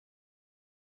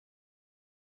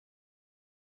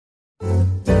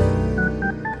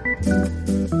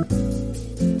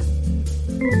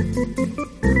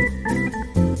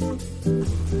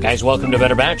Guys, welcome to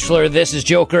Better Bachelor. This is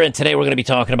Joker, and today we're going to be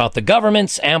talking about the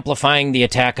government's amplifying the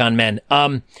attack on men.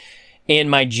 In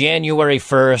my January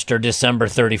 1st or December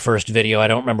 31st video, I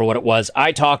don't remember what it was,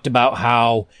 I talked about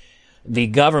how the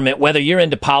government, whether you're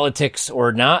into politics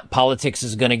or not, politics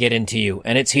is going to get into you,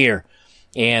 and it's here.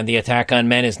 And the attack on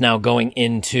men is now going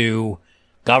into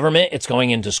government, it's going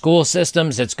into school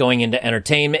systems, it's going into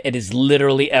entertainment, it is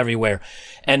literally everywhere.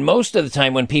 And most of the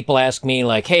time when people ask me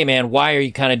like, hey man, why are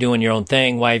you kind of doing your own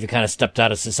thing? Why have you kind of stepped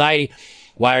out of society?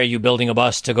 Why are you building a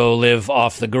bus to go live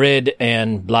off the grid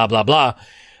and blah, blah, blah?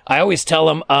 I always tell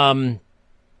them, I'm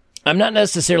not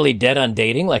necessarily dead on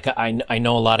dating. Like I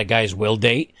know a lot of guys will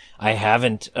date. I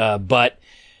haven't, but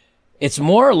it's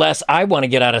more or less, I want to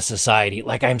get out of society.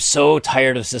 Like, I'm so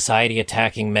tired of society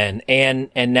attacking men. And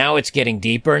now it's getting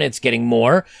deeper and it's getting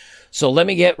more. So let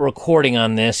me get recording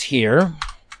on this here.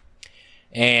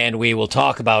 And we will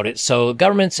talk about it. So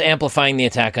government's amplifying the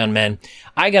attack on men.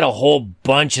 I got a whole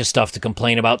bunch of stuff to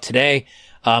complain about today.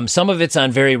 Some of it's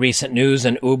on very recent news.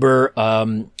 An Uber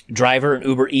driver, an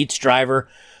Uber Eats driver,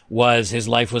 his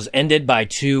life was ended by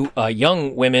two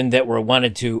young women that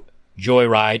wanted to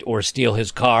joyride or steal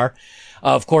his car.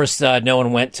 Of course, no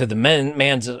one went to the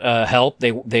man's help.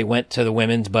 They went to the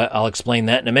women's, but I'll explain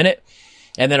that in a minute.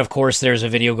 And then, of course, there's a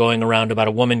video going around about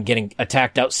a woman getting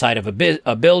attacked outside of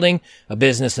a building, a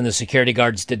business, and the security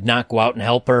guards did not go out and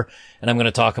help her. And I'm going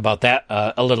to talk about that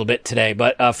a little bit today.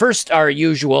 But first, our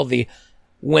usual, the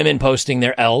women posting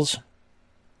their L's.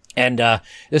 And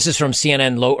this is from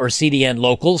CDN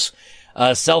Locals.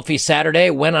 Selfie Saturday,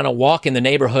 went on a walk in the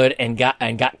neighborhood and got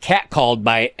catcalled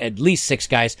by at least 6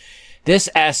 guys. This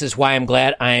asks why I'm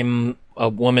glad I'm a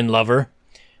woman lover.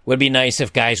 Would be nice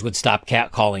if guys would stop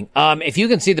catcalling. If you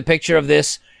can see the picture of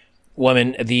this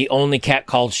woman, the only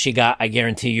catcalls she got, I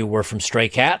guarantee you, were from stray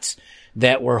cats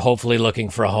that were hopefully looking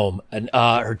for a home. And,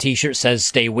 her t-shirt says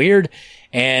stay weird,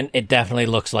 and it definitely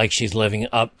looks like she's living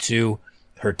up to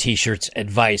her t-shirt's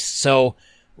advice. So,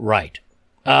 right.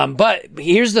 But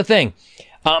here's the thing.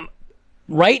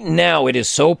 Right now it is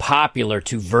so popular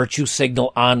to virtue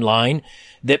signal online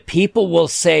that people will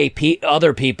say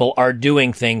other people are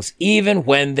doing things even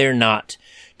when they're not,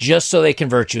 just so they can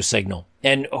virtue signal.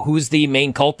 And who's the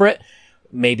main culprit?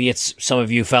 Maybe it's some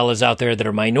of you fellas out there that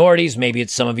are minorities. Maybe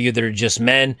it's some of you that are just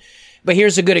men. But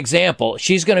here's a good example.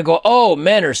 She's going to go, oh,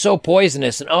 men are so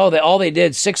poisonous. And all they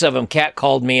did, 6 of them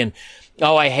catcalled me, and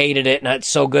oh, I hated it, and it's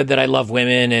so good that I love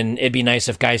women, and it'd be nice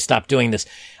if guys stopped doing this.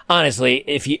 Honestly,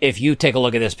 if you take a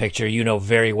look at this picture, you know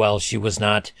very well she was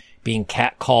not being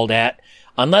catcalled at,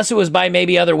 unless it was by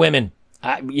maybe other women.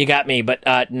 You got me,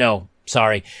 but no,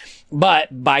 sorry.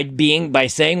 But by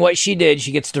saying what she did,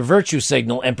 she gets to virtue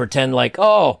signal and pretend like,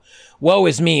 oh, woe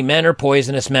is me, men are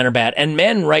poisonous, men are bad. And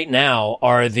men right now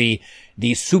are the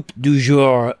soup du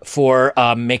jour for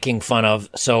making fun of.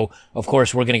 So, of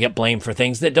course, we're going to get blamed for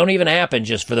things that don't even happen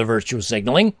just for the virtue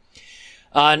signaling.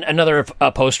 Another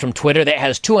post from Twitter that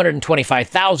has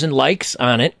 225,000 likes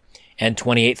on it and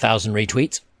 28,000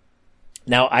 retweets.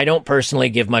 Now, I don't personally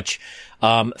give much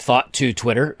thought to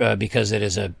Twitter because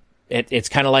it's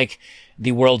kind of like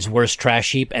the world's worst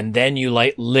trash heap, and then you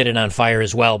lit it on fire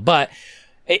as well. But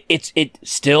it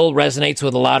still resonates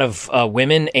with a lot of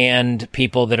women and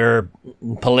people that are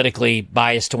politically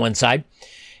biased to one side.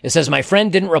 It says, my friend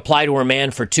didn't reply to her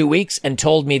man for 2 weeks and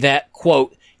told me that,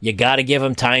 quote, you gotta give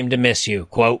him time to miss you,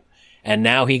 quote, and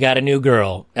now he got a new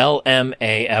girl,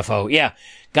 LMAFO. Yeah,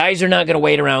 guys are not going to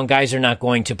wait around. Guys are not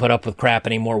going to put up with crap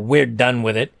anymore. We're done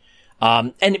with it.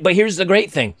 But here's the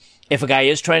great thing. If a guy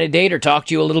is trying to date or talk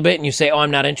to you a little bit and you say, oh,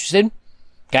 I'm not interested,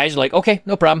 guys are like, okay,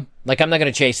 no problem. Like, I'm not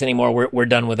going to chase anymore. We're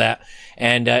done with that.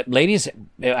 And ladies,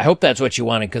 I hope that's what you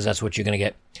wanted, because that's what you're going to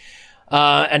get.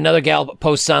 Another gal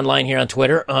posts online here on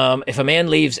Twitter. If a man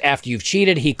leaves after you've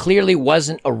cheated, he clearly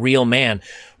wasn't a real man.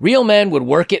 Real men would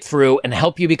work it through and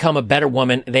help you become a better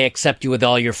woman. They accept you with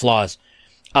all your flaws.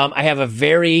 I have a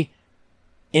very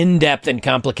in-depth and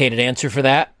complicated answer for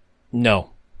that. No.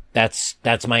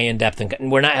 That's my in-depth,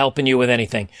 and we're not helping you with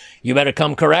anything. You better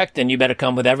come correct, and you better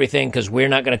come with everything, because we're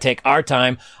not going to take our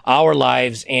time, our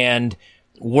lives, and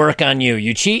work on you.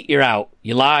 You cheat, you're out.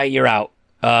 You lie, you're out.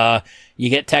 You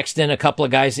get texting a couple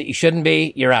of guys that you shouldn't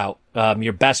be, you're out.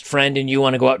 Your best friend and you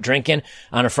want to go out drinking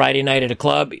on a Friday night at a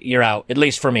club, you're out. At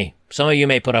least for me. Some of you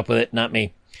may put up with it, not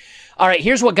me. All right,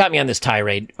 here's what got me on this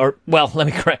tirade. Or, well, let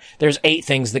me correct. There's 8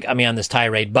 things that got me on this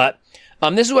tirade, but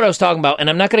This is what I was talking about, and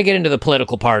I'm not going to get into the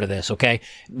political part of this, okay?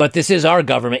 But this is our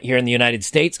government here in the United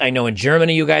States. I know in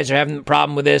Germany you guys are having a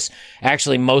problem with this.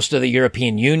 Actually, most of the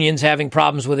European Union's having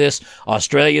problems with this.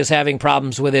 Australia's having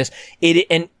problems with this.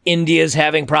 And India's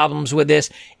having problems with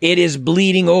this. It is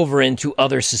bleeding over into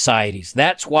other societies.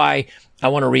 That's why I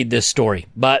want to read this story.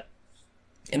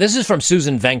 And this is from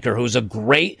Susan Venker, who's a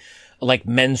great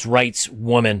men's rights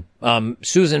woman.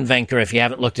 Susan Venker, if you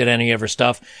haven't looked at any of her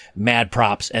stuff, mad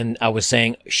props. And I was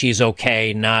saying she's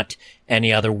okay, not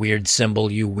any other weird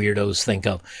symbol you weirdos think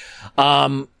of.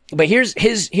 But here's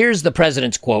the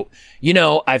president's quote.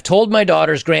 I've told my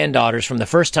granddaughters from the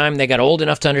first time they got old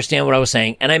enough to understand what I was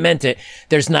saying, and I meant it.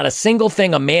 There's not a single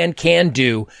thing a man can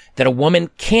do that a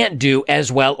woman can't do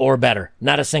as well or better.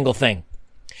 Not a single thing.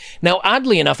 Now,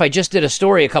 oddly enough, I just did a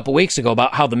story a couple weeks ago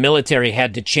about how the military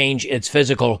had to change its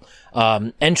physical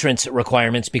entrance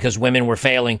requirements because women were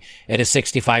failing at a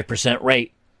 65%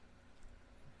 rate.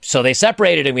 So they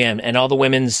separated again, and all the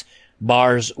women's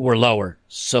bars were lower.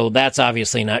 So that's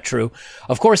obviously not true.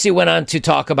 Of course, he went on to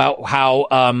talk about how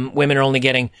women are only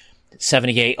getting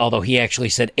 78, although he actually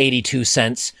said 82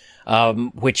 cents.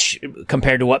 Which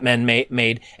compared to what men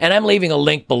made. And I'm leaving a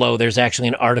link below. There's actually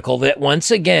an article that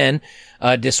once again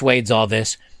dissuades all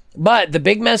this. But the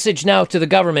big message now to the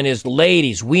government is,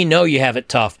 ladies, we know you have it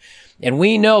tough. And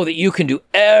we know that you can do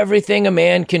everything a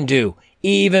man can do,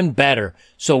 even better.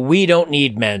 So we don't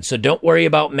need men. So don't worry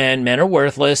about men. Men are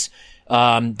worthless.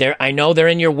 I know they're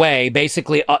in your way.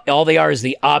 Basically, all they are is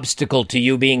the obstacle to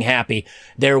you being happy.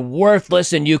 They're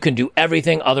worthless, and you can do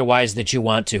everything otherwise that you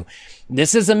want to.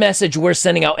 This is a message we're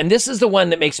sending out, and this is the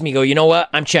one that makes me go, you know what?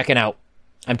 I'm checking out.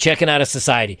 I'm checking out of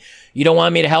society. You don't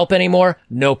want me to help anymore?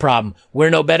 No problem. We're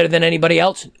no better than anybody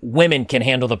else. Women can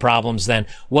handle the problems then.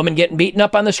 Woman getting beaten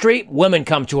up on the street? Women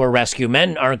come to her rescue.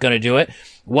 Men aren't going to do it.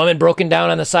 Woman broken down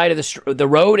on the side of the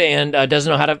road and doesn't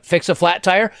know how to fix a flat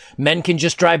tire? Men can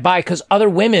just drive by because other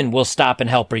women will stop and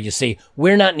help her, you see.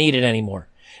 We're not needed anymore.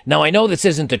 Now, I know this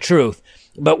isn't the truth,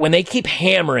 but when they keep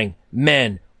hammering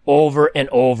men over and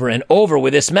over and over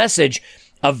with this message,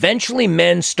 eventually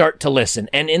men start to listen.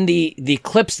 And in the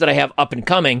clips that I have up and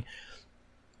coming,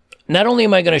 not only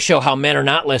am I going to show how men are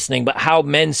not listening, but how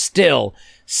men still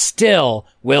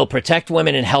will protect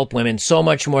women and help women so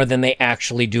much more than they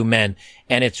actually do men.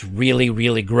 And it's really,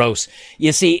 really gross.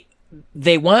 You see,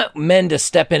 they want men to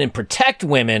step in and protect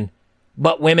women,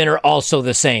 but women are also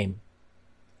the same.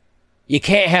 You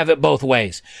can't have it both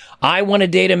ways. I want to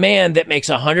date a man that makes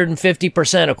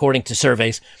 150%, according to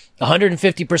surveys,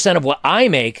 150% of what I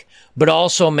make, but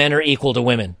also men are equal to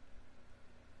women.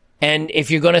 And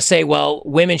if you're going to say, well,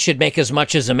 women should make as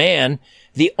much as a man,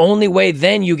 the only way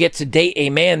then you get to date a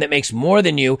man that makes more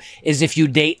than you is if you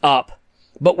date up.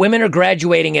 But women are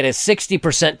graduating at a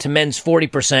 60% to men's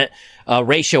 40%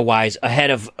 ratio-wise ahead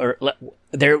of,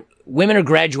 women are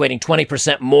graduating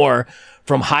 20% more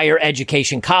from higher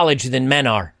education college than men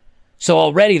are. So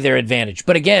already they're advantaged.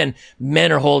 But again,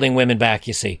 men are holding women back,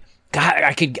 you see. God,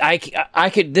 I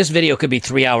could, this video could be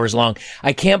 3 hours long.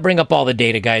 I can't bring up all the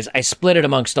data, guys. I split it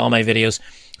amongst all my videos.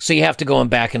 So you have to go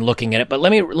back and looking at it. But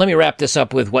let me wrap this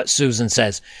up with what Susan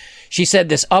says. She said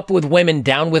this up with women,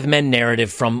 down with men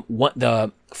narrative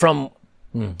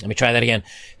let me try that again.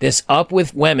 This up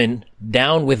with women,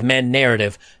 down with men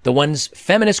narrative, the ones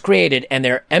feminists created and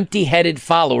their empty-headed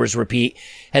followers repeat,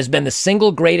 has been the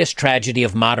single greatest tragedy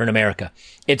of modern America.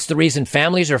 It's the reason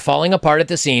families are falling apart at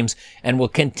the seams and will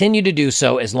continue to do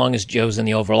so as long as Joe's in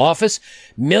the Oval Office.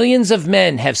 Millions of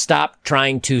men have stopped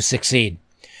trying to succeed.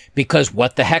 Because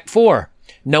what the heck for?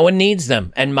 No one needs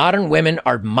them, and modern women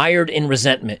are mired in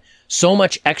resentment. So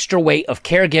much extra weight of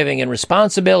caregiving and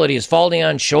responsibility is falling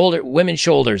on women's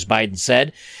shoulders, Biden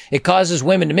said. It causes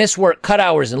women to miss work, cut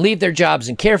hours, and leave their jobs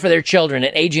and care for their children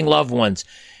and aging loved ones.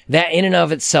 That in and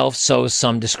of itself sows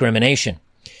some discrimination.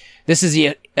 This is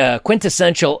the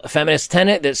quintessential feminist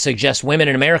tenet that suggests women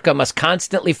in America must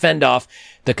constantly fend off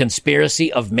the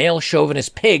conspiracy of male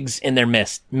chauvinist pigs in their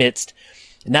midst.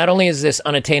 Not only is this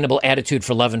unattainable attitude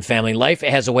for love and family life, it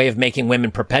has a way of making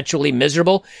women perpetually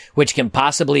miserable, which can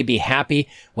possibly be happy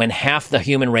when half the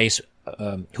human race,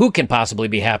 who can possibly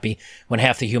be happy when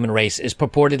half the human race is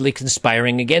purportedly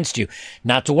conspiring against you.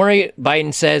 Not to worry,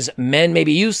 Biden says, men may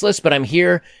be useless, but I'm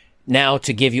here now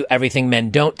to give you everything men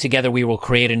don't. Together we will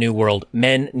create a new world.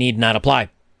 Men need not apply.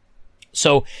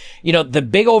 So, the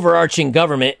big overarching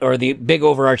government or the big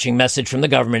overarching message from the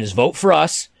government is vote for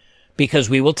us, because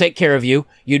we will take care of you.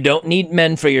 You don't need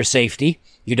men for your safety.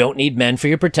 You don't need men for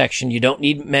your protection. You don't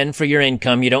need men for your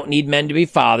income. You don't need men to be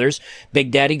fathers.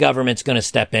 Big Daddy government's going to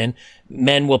step in.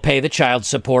 Men will pay the child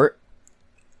support.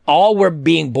 all we're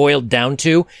being boiled down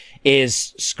to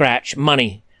is scratch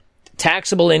money,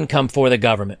 taxable income for the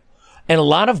government. And a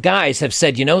lot of guys have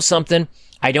said, you know something?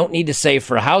 I don't need to save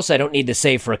for a house. I don't need to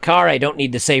save for a car. I don't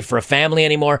need to save for a family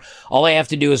anymore. All I have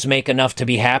to do is make enough to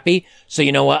be happy. So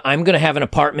you know what? I'm going to have an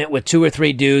apartment with 2 or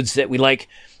 3 dudes that we like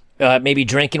maybe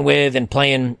drinking with and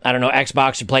playing, I don't know,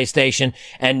 Xbox or PlayStation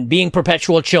and being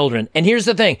perpetual children. And here's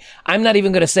the thing. I'm not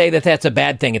even going to say that that's a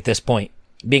bad thing at this point,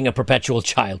 being a perpetual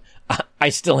child. I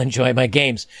still enjoy my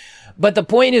games. But the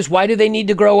point is, why do they need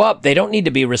to grow up? They don't need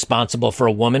to be responsible for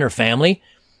a woman or family.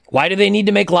 Why do they need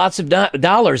to make lots of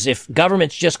dollars if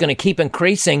government's just going to keep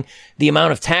increasing the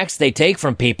amount of tax they take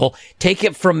from people, take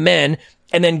it from men,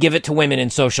 and then give it to women in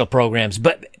social programs?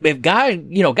 But if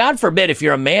God forbid if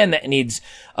you're a man that needs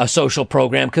a social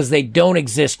program, because they don't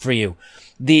exist for you.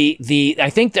 I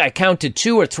think that I counted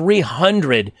 200 or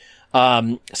 300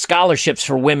 scholarships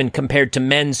for women compared to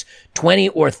men's 20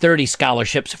 or 30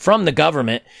 scholarships from the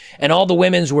government, and all the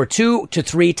women's were 2 to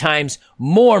 3 times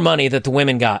more money that the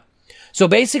women got. So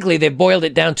basically, they've boiled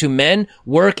it down to men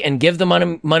work and give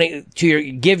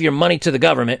give your money to the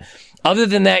government. Other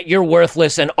than that, you're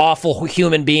worthless and awful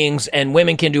human beings, and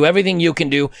women can do everything you can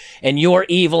do, and you're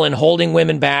evil and holding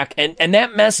women back. And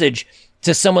that message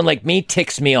to someone like me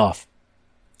ticks me off.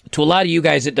 To a lot of you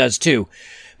guys, it does too.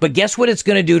 But guess what it's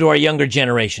going to do to our younger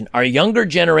generation? Our younger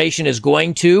generation is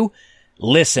going to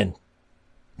listen.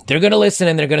 They're going to listen,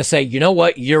 and they're going to say, you know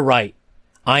what? You're right.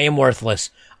 I am worthless.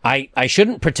 I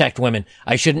shouldn't protect women.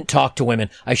 I shouldn't talk to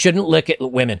women. I shouldn't look at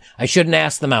women. I shouldn't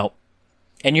ask them out.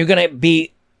 And you're going to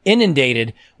be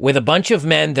inundated with a bunch of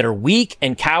men that are weak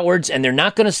and cowards, and they're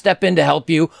not going to step in to help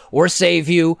you or save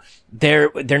you. They're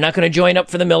not going to join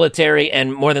up for the military,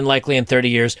 and more than likely in 30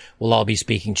 years, we'll all be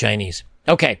speaking Chinese.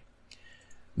 Okay.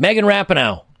 Megan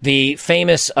Rapinoe, the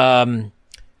famous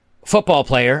football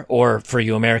player, or for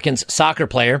you Americans, soccer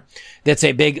player, that's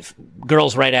a big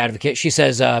girls' right advocate. She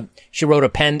says she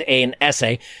penned an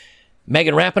essay.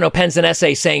 Megan Rapinoe pens an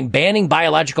essay saying banning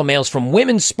biological males from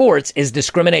women's sports is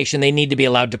discrimination. They need to be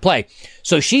allowed to play.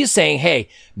 So she's saying, hey,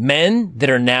 men that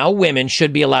are now women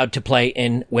should be allowed to play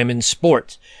in women's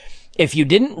sports. If you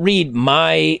didn't read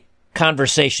my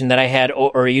conversation that I had,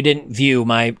 or you didn't view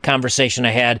my conversation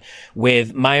I had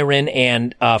with Myron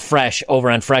and Fresh over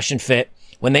on Fresh and Fit,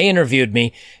 when they interviewed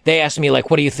me, they asked me,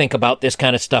 like, what do you think about this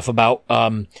kind of stuff about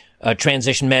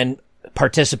transition men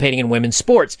participating in women's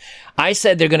sports? I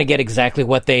said they're going to get exactly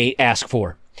what they ask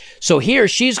for. So here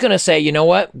she's going to say, you know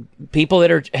what? People that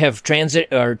are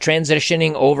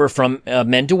transitioning over from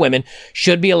men to women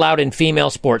should be allowed in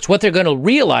female sports. What they're going to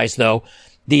realize, though,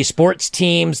 the sports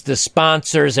teams, the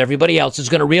sponsors, everybody else is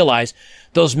going to realize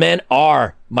those men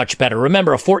are much better.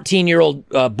 Remember, a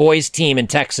 14-year-old boys team in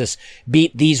Texas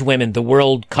beat these women, the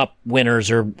World Cup winners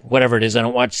or whatever it is. I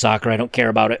don't watch soccer. I don't care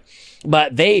about it.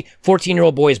 But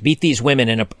 14-year-old boys beat these women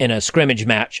in a scrimmage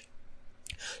match.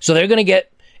 So they're going to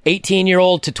get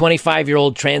 18-year-old to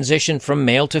 25-year-old transition from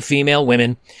male to female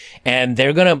women, and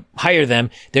they're going to hire them.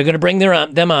 They're going to bring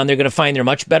them on. They're going to find they're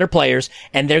much better players,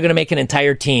 and they're going to make an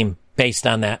entire team based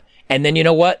on that. And then you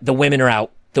know what? The women are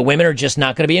out. The women are just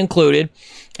not going to be included.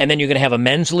 And then you're going to have a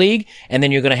men's league, and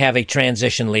then you're going to have a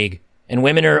transition league. And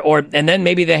women and then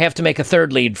maybe they have to make a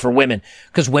third league for women,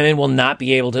 because women will not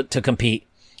be able to compete.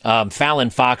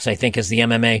 Fallon Fox, I think, is the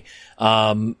MMA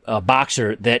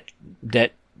boxer that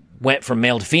went from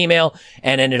male to female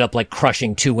and ended up like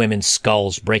crushing 2 women's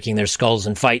skulls, breaking their skulls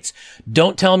in fights.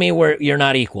 Don't tell me where you're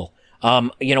not equal.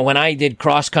 When I did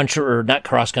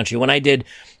when I did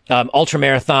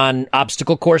ultramarathon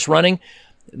obstacle course running,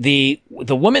 the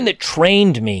woman that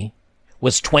trained me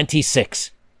was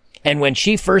 26. And when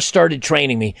she first started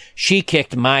training me, she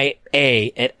kicked my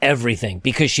A at everything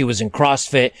because she was in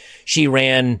CrossFit. She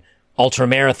ran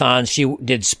ultramarathons. She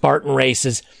did Spartan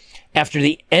races. After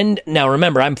the end, now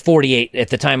remember, I'm 48. At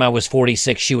the time I was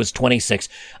 46. She was 26.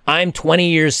 I'm 20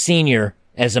 years senior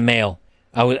as a male.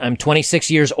 I'm 26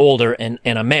 years older and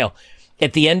a male.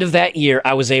 At the end of that year,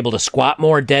 I was able to squat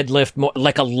more, deadlift more,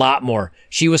 like a lot more.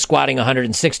 She was squatting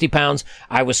 160 pounds.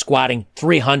 I was squatting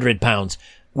 300 pounds.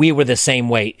 We were the same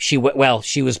weight. She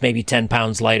was maybe 10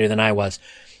 pounds lighter than I was.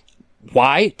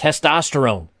 Why?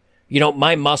 Testosterone.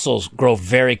 My muscles grow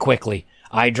very quickly.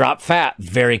 I drop fat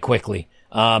very quickly.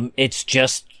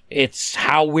 It's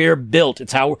how we're built.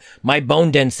 It's how my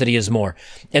bone density is more.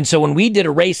 And so when we did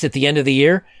a race at the end of the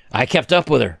year, I kept up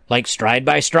with her, like stride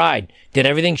by stride, did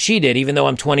everything she did, even though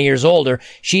I'm 20 years older.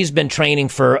 She's been training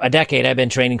for a decade. I've been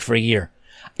training for a year.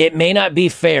 It may not be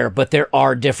fair, but there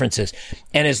are differences.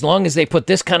 And as long as they put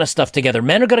this kind of stuff together,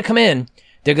 men are going to come in.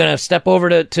 They're going to step over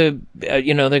they're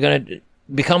going to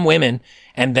become women,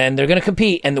 and then they're going to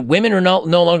compete, and the women are no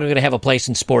longer going to have a place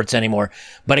in sports anymore.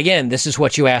 But again, this is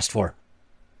what you asked for.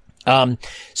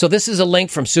 So this is a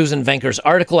link from Susan Venker's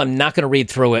article. I'm not going to read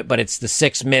through it, but it's the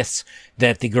 6 myths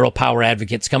that the girl power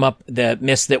advocates come up, the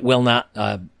myths that will not,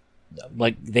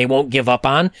 they won't give up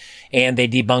on, and they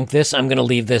debunk this. I'm going to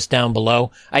leave this down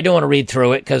below. I don't want to read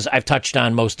through it because I've touched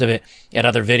on most of it at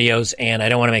other videos, and I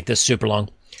don't want to make this super long.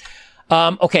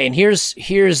 Okay, and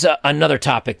here's another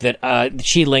topic that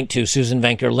she linked to. Susan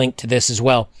Venker linked to this as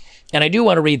well, and I do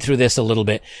want to read through this a little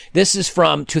bit. This is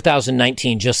from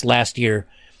 2019, just last year,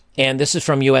 and this is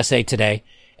from USA Today,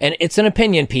 and it's an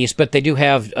opinion piece, but they do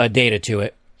have data to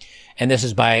it. And this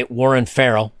is by Warren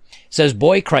Farrell. It says,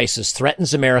 boy crisis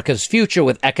threatens America's future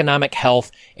with economic, health,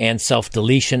 and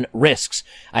self-deletion risks.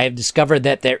 I have discovered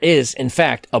that there is, in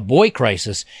fact, a boy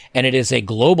crisis, and it is a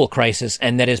global crisis,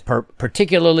 and that is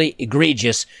particularly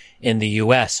egregious in the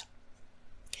U.S.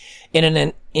 In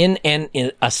an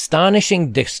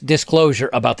astonishing disclosure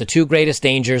about the 2 greatest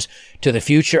dangers to the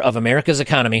future of America's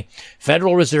economy,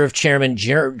 Federal Reserve Chairman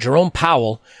Jerome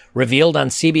Powell revealed on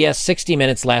CBS 60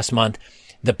 Minutes last month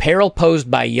the peril posed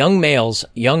by young males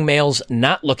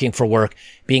not looking for work,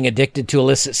 being addicted to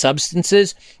illicit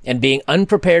substances, and being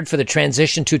unprepared for the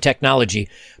transition to technology.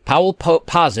 Powell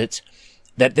posits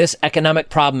that this economic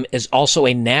problem is also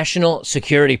a national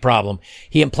security problem.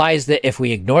 He implies that if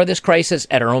we ignore this crisis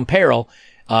at our own peril,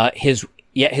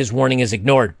 yet his warning is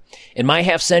ignored. In my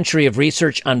half-century of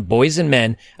research on boys and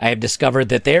men, I have discovered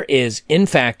that there is, in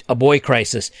fact, a boy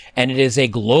crisis, and it is a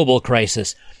global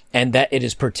crisis, and that it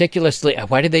is particularly...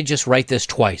 Why did they just write this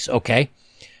twice? Okay.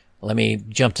 Let me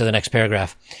jump to the next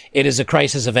paragraph. It is a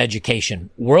crisis of education.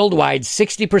 Worldwide,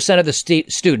 60% of the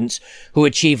students who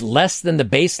achieve less than the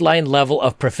baseline level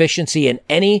of proficiency in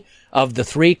any of the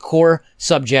 3 core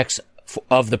subjects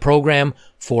of the program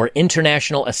for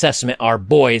international assessment are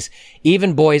boys.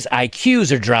 Even boys'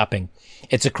 IQs are dropping.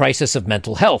 It's a crisis of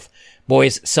mental health.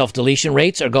 Boys' self-deletion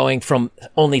rates are going from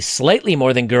only slightly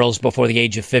more than girls before the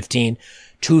age of 15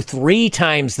 to 3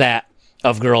 times that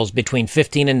of girls between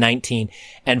 15 and 19,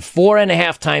 and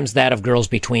 4.5 times that of girls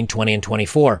between 20 and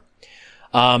 24.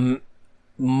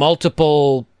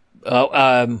 Multiple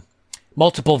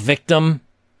victim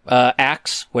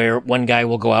acts where one guy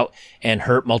will go out and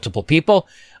hurt multiple people.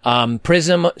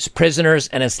 Prisoners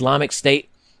and Islamic State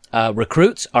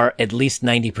recruits are at least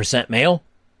 90% male.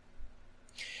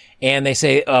 And they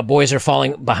say boys are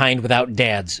falling behind without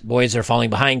dads. Boys are falling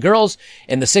behind girls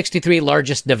in the 63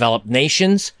 largest developed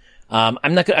nations.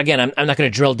 I'm not going to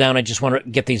drill down. I just want to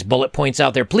get these bullet points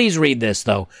out there. Please read this,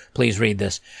 though. Please read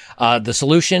this. The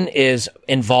solution is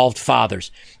involved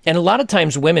fathers. And a lot of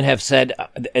times women have said,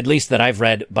 at least that I've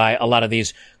read by a lot of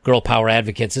these girl power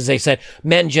advocates, is they said,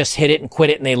 men just hit it and quit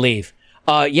it and they leave.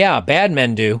 Yeah, bad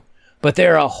men do. But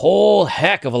there are a whole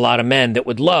heck of a lot of men that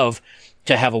would love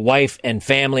to have a wife and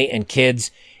family and kids.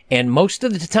 And most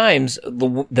of the times,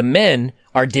 the men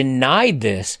are denied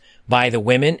this by the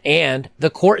women and the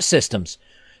court systems.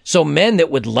 So men that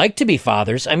would like to be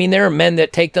fathers, I mean, there are men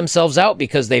that take themselves out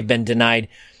because they've been denied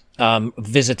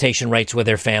visitation rights with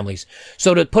their families.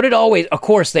 So to put it always, of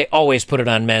course, they always put it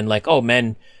on men, like, oh,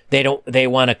 men, they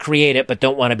want to create it, but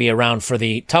don't want to be around for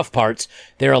the tough parts.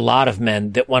 There are a lot of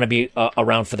men that want to be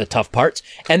around for the tough parts,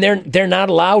 and they're not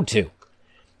allowed to.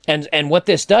 And what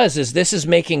this does is this is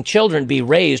making children be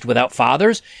raised without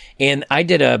fathers. And I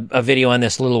did a video on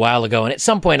this a little while ago, and at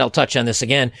some point I'll touch on this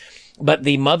again. But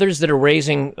the mothers that are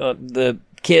raising the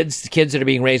kids that are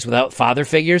being raised without father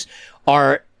figures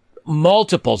are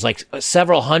multiples, like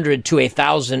several hundred to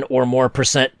 1,000 or more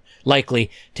 % likely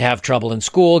to have trouble in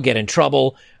school, get in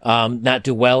trouble, not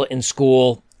do well in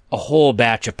school, a whole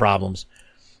batch of problems.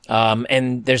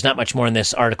 And there's not much more in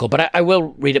this article, but I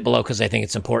will read it below because I think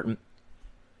it's important.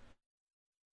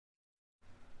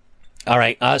 All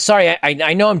right. Sorry,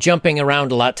 I know I'm jumping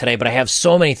around a lot today, but I have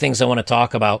so many things I want to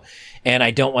talk about, and I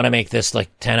don't want to make this like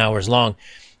 10 hours long.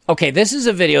 Okay, this is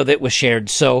a video that was shared.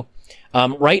 So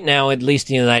right now, at least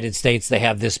in the United States, they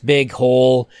have this big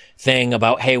whole thing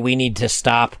about, hey, we need to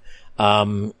stop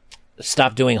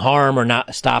doing harm or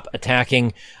not stop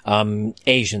attacking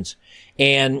Asians.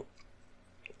 And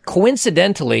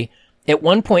coincidentally, at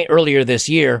one point earlier this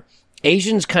year,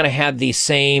 Asians kind of had the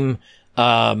same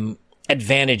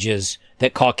advantages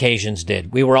that Caucasians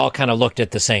did. We were all kind of looked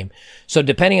at the same. So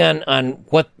depending on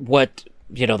what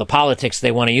the politics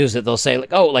they want to use it, they'll say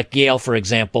like Yale, for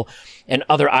example, and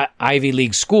other Ivy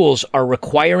League schools are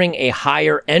requiring a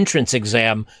higher entrance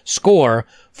exam score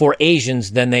for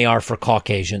Asians than they are for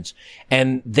Caucasians.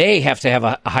 And they have to have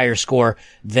a higher score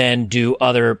than do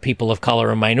other people of color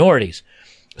or minorities.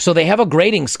 So they have a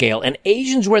grading scale, and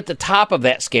Asians were at the top of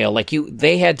that scale.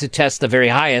 They had to test the very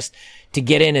highest to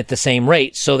get in at the same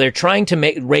rate. So they're trying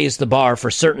to raise the bar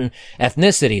for certain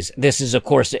ethnicities. This is, of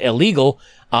course, illegal.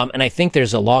 And I think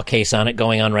there's a law case on it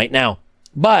going on right now.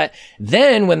 But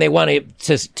then when they want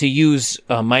to use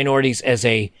minorities as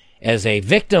a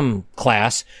victim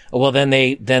class, well, then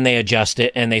they adjust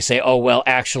it and they say, oh, well,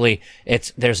 actually,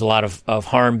 there's a lot of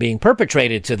harm being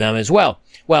perpetrated to them as well.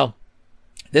 Well,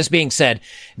 this being said,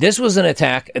 this was an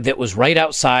attack that was right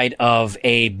outside of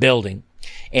a building.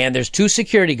 And there's 2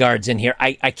 security guards in here.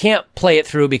 I can't play it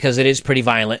through because it is pretty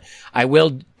violent. I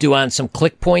will do on some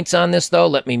click points on this, though.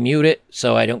 Let me mute it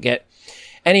so I don't get...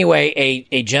 Anyway,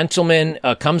 a gentleman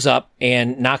comes up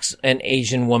and knocks an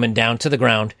Asian woman down to the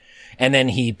ground, and then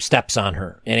he steps on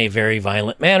her in a very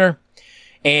violent manner.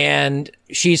 And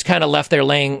she's kind of left there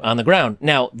laying on the ground.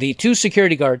 Now, the 2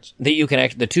 security guards you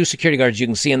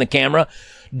can see in the camera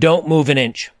don't move an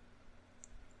inch.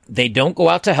 They don't go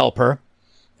out to help her.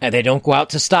 And they don't go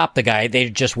out to stop the guy. They're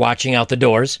just watching out the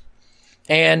doors.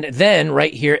 And then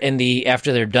right here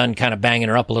after they're done kind of banging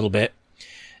her up a little bit,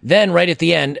 then right at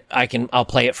the end, I'll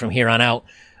play it from here on out.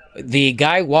 The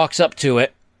guy walks up to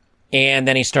it and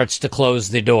then he starts to close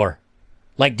the door.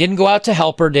 Didn't go out to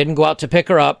help her, didn't go out to pick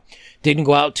her up, didn't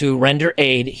go out to render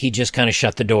aid. He just kind of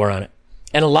shut the door on it.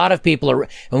 And a lot of people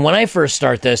and when I first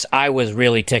start this, I was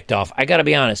really ticked off. I got to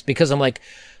be honest, because I'm like,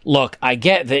 look, I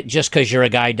get that just because you're a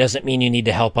guy doesn't mean you need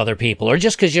to help other people, or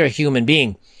just because you're a human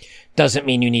being doesn't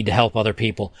mean you need to help other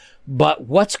people. But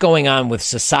what's going on with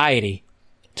society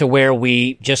to where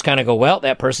we just kind of go, well,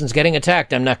 that person's getting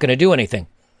attacked, I'm not going to do anything.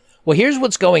 Well, here's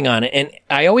what's going on. And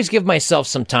I always give myself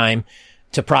some time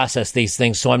to process these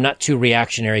things so I'm not too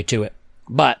reactionary to it.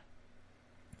 But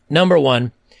number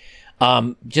one,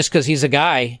 just because he's a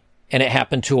guy and it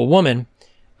happened to a woman,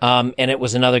 and it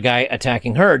was another guy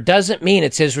attacking her, doesn't mean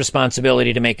it's his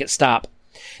responsibility to make it stop.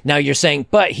 Now you're saying,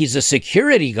 but he's a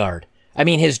security guard. I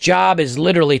mean, his job is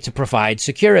literally to provide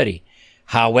security.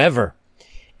 However,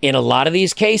 in a lot of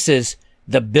these cases,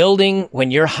 the building,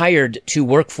 when you're hired to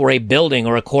work for a building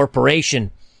or a corporation,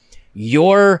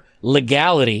 your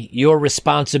legality, your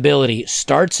responsibility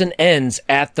starts and ends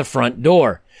at the front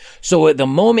door. So at the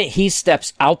moment he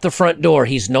steps out the front door,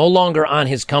 he's no longer on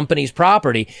his company's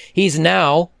property. He's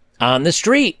now on the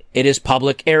street. It is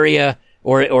public area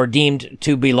or deemed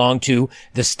to belong to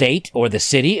the state or the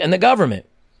city and the government.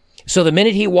 So the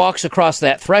minute he walks across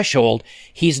that threshold,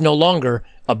 he's no longer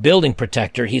a building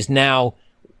protector. He's now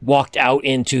walked out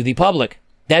into the public.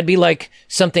 That'd be like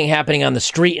something happening on the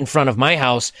street in front of my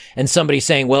house and somebody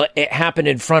saying, well, it happened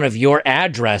in front of your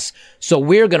address, so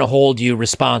we're going to hold you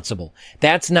responsible.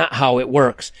 That's not how it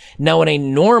works. Now, in a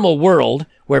normal world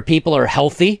where people are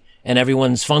healthy and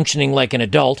everyone's functioning like an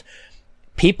adult,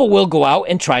 people will go out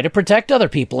and try to protect other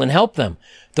people and help them.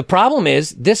 The problem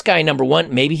is, this guy, number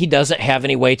one, maybe he doesn't have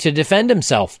any way to defend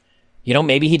himself. You know,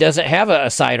 maybe he doesn't have a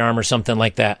sidearm or something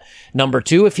like that. Number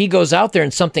two, if he goes out there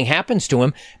and something happens to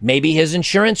him, maybe his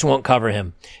insurance won't cover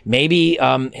him. Maybe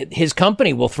his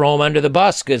company will throw him under the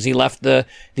bus because he left the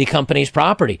company's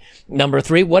property. Number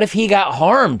three, what if he got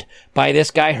harmed by this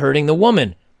guy hurting the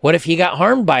woman? What if he got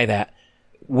harmed by that?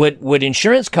 Would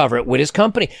insurance cover it? Would his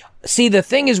company? See, the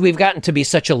thing is, we've gotten to be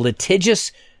such a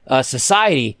litigious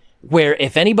society where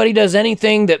if anybody does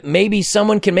anything that maybe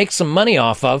someone can make some money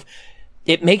off of,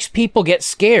 it makes people get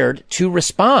scared to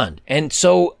respond. And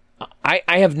so I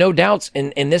have no doubts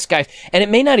in this guy. And it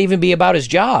may not even be about his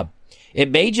job. It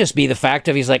may just be the fact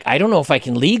of he's like, I don't know if I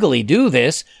can legally do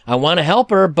this. I want to help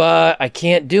her, but I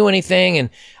can't do anything. And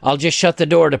I'll just shut the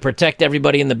door to protect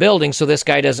everybody in the building so this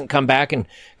guy doesn't come back and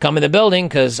come in the building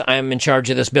because I'm in charge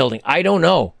of this building. I don't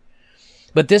know.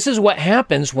 But this is what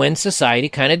happens when society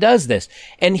kind of does this.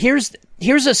 And here's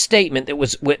a statement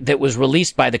that was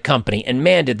released by the company, and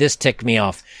man, did this tick me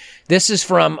off. This is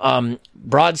from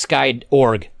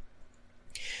Broadsky.org.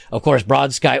 Of course,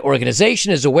 Broadsky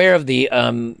organization is aware of the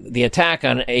attack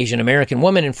on an Asian American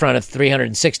woman in front of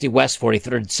 360 West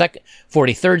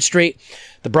 43rd Street.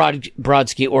 The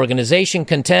Broadsky organization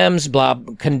condemns blah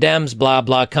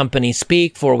blah company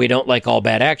speak, for we don't like all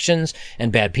bad actions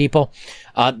and bad people.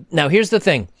 Now here's the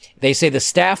thing. They say the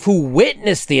staff who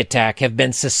witnessed the attack have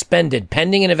been suspended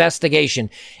pending an investigation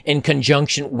in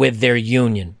conjunction with their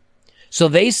union. So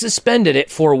they suspended it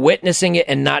for witnessing it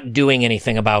and not doing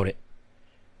anything about it.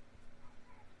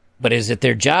 But is it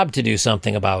their job to do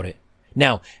something about it?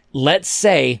 Now, let's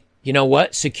say, you know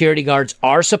what? Security guards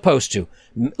are supposed to.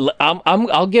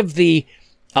 I'll give the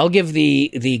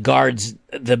guards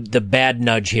the bad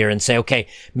nudge here and say, okay,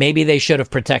 maybe they should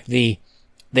have protected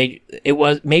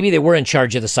Maybe they were in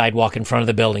charge of the sidewalk in front of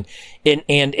the building. And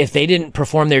if they didn't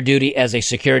perform their duty as a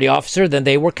security officer, then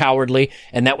they were cowardly,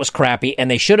 and that was crappy,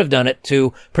 and they should have done it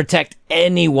to protect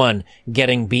anyone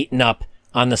getting beaten up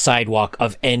on the sidewalk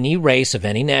of any race, of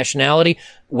any nationality,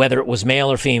 whether it was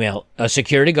male or female. A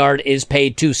security guard is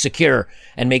paid to secure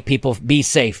and make people be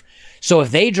safe. So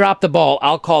if they drop the ball,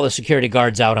 I'll call the security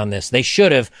guards out on this. They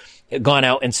should have gone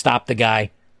out and stopped the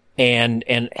guy and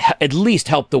at least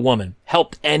helped the woman,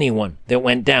 helped anyone that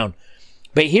went down.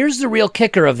 But here's the real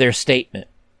kicker of their statement.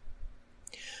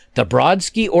 The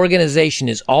Brodsky organization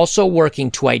is also working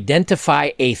to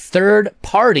identify a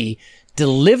third-party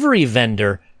delivery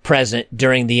vendor present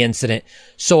during the incident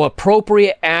so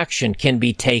appropriate action can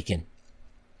be taken.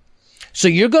 So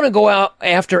you're going to go out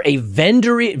after a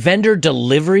vendor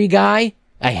delivery guy?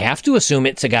 I have to assume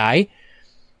it's a guy.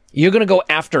 You're going to go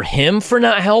after him for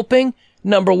not helping?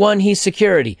 Number one, he's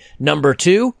security. Number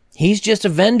two, he's just a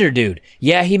vendor dude.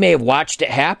 Yeah, he may have watched it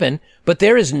happen, but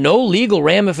there is no legal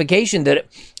ramification that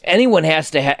anyone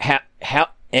has to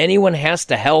anyone has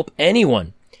to help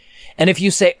anyone. And if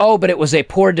you say, oh, but it was a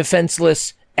poor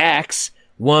defenseless X,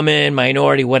 woman,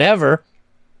 minority, whatever,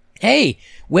 hey,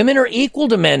 women are equal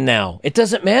to men now. It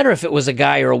doesn't matter if it was a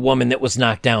guy or a woman that was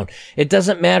knocked down. It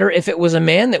doesn't matter if it was a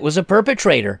man that was a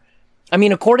perpetrator. I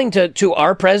mean, according to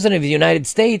our president of the United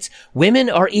States, women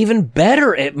are even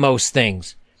better at most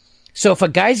things. So if a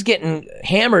guy's getting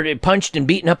hammered and punched and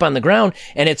beaten up on the ground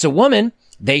and it's a woman,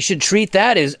 they should treat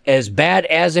that as bad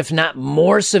as, if not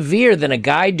more severe than a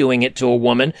guy doing it to a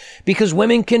woman, because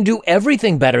women can do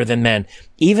everything better than men,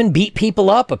 even beat people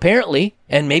up, apparently,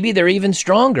 and maybe they're even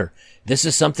stronger. This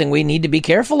is something we need to be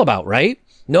careful about, right?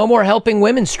 No more helping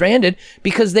women stranded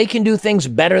because they can do things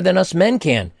better than us men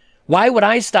can. Why would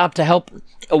I stop to help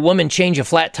a woman change a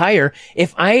flat tire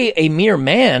if I, a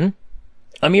mere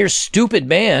stupid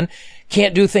man,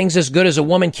 can't do things as good as a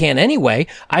woman can anyway?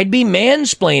 I'd be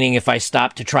mansplaining if I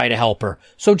stopped to try to help her.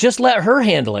 So just let her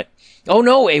handle it. Oh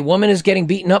no, a woman is getting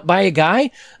beaten up by a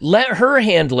guy? Let her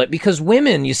handle it, because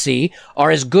women, you see, are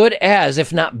as good as,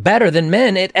 if not better than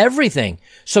men at everything.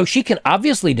 So she can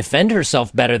obviously defend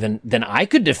herself better than I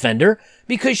could defend her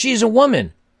because she's a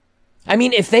woman. I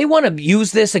mean, if they want to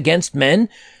use this against men,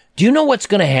 do you know what's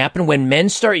going to happen when men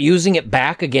start using it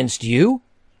back against you?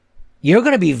 You're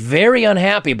going to be very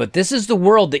unhappy, but this is the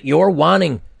world that you're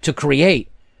wanting to create.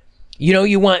 You know,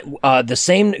 you want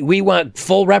we want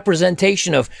full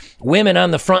representation of women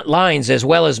on the front lines as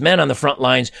well as men on the front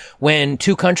lines when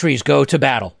two countries go to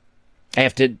battle. I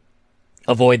have to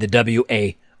avoid the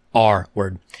W-A-R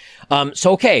word.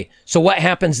 So what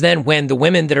happens then when the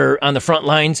women that are on the front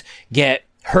lines get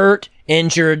hurt,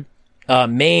 injured,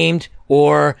 maimed,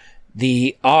 or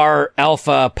the R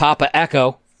Alpha Papa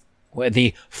Echo,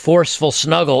 the forceful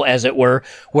snuggle, as it were,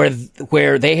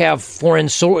 where they have foreign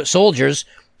soldiers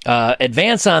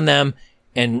advance on them,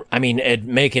 and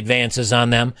make advances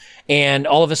on them, and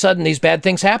all of a sudden these bad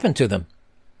things happen to them?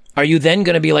 Are you then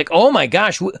going to be like, oh my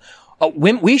gosh,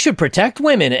 we should protect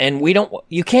women, and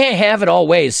you can't have it all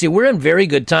ways. See, we're in very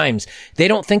good times. They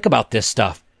don't think about this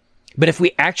stuff. But if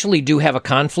we actually do have a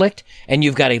conflict, and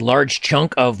you've got a large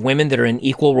chunk of women that are in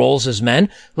equal roles as men,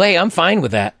 hey, I'm fine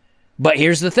with that. But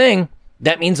here's the thing.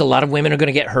 That means a lot of women are going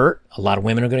to get hurt. A lot of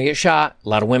women are going to get shot. A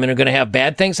lot of women are going to have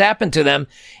bad things happen to them.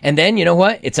 And then, you know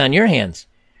what? It's on your hands.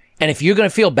 And if you're going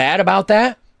to feel bad about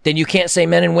that, then you can't say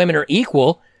men and women are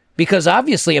equal, because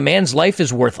obviously a man's life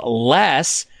is worth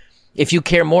less if you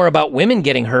care more about women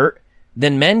getting hurt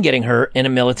than men getting hurt in a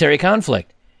military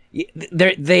conflict.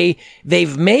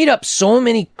 They've made up so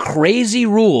many crazy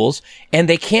rules, and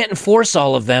they can't enforce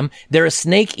all of them. They're a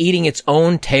snake eating its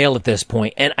own tail at this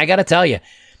point. And I got to tell you,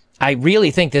 I really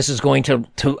think this is going to,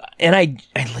 and I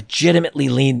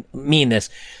legitimately mean this,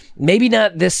 maybe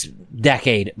not this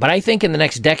decade, but I think in the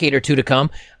next decade or two to come,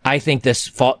 I think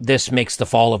this makes the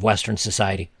fall of Western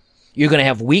society. You're going to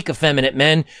have weak, effeminate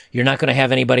men. You're not going to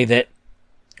have anybody that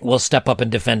will step up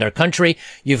and defend our country.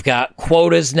 You've got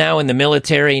quotas now in the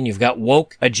military, and you've got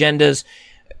woke agendas.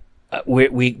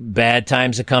 Bad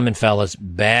times are coming, fellas.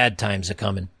 Bad times are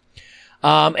coming.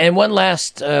 And one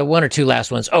or two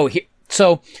last ones.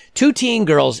 So two teen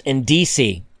girls in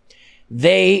D.C.,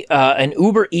 an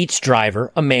Uber Eats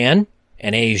driver, a man,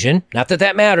 an Asian, not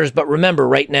that matters, but remember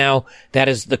right now, that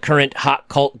is the current hot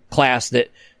cult class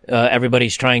that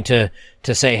everybody's trying to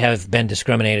say have been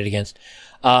discriminated against.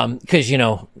 Because,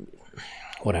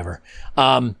 whatever.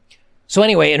 So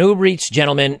anyway, an Uber Eats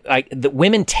gentleman, the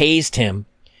women tased him,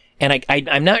 and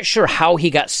I'm not sure how he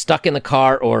got stuck in the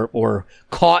car or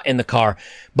caught in the car,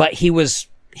 but he was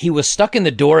stuck in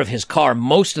the door of his car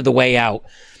most of the way out.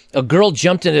 A girl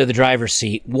jumped into the driver's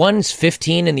seat. One's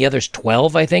 15 and the other's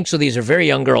 12, I think. So these are very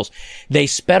young girls. They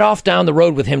sped off down the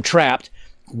road with him trapped,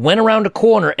 went around a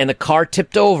corner, and the car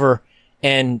tipped over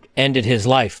and ended his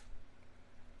life.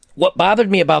 What bothered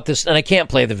me about this, and I can't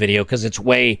play the video because it's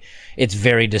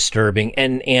very disturbing.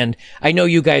 And I know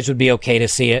you guys would be okay to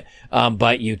see it,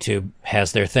 but YouTube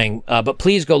has their thing. But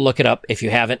please go look it up if you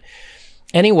haven't.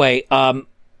 Anyway,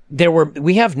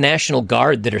 we have National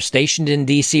Guard that are stationed in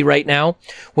DC right now.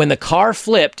 When the car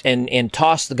flipped and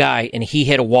tossed the guy and he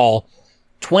hit a wall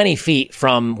 20 feet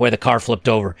from where the car flipped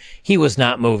over, he was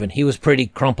not moving. He was pretty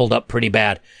crumpled up pretty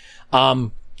bad.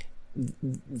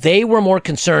 They were more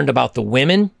concerned about the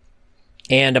women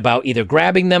and about either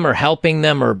grabbing them or helping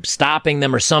them or stopping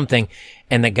them or something.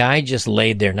 And the guy just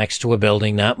laid there next to a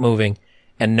building, not moving,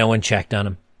 and no one checked on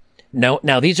him. No,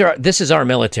 now this is our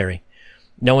military.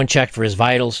 No one checked for his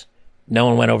vitals. No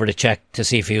one went over to check to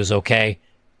see if he was okay.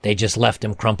 They just left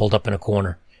him crumpled up in a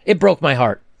corner. It broke my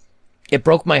heart. It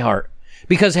broke my heart.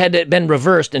 Because had it been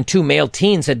reversed and 2 male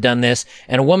teens had done this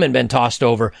and a woman been tossed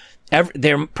over,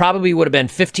 there probably would have been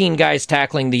 15 guys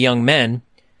tackling the young men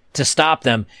to stop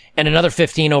them and another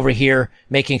 15 over here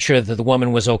making sure that the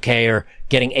woman was okay or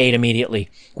getting aid immediately.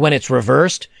 When it's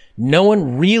reversed, no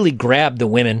one really grabbed the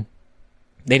women.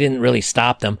 They didn't really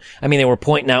stop them. I mean, they were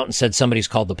pointing out and said somebody's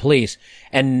called the police,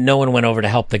 and no one went over to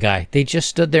help the guy. They just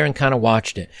stood there and kind of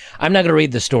watched it. I'm not going to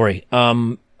read the story.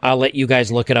 I'll let you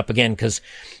guys look it up again because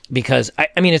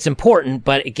I mean, it's important,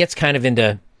 but it gets kind of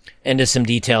into some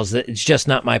details that it's just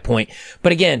not my point.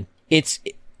 But again, it's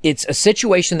a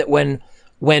situation that when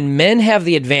men have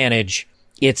the advantage,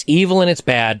 it's evil and it's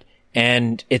bad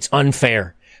and it's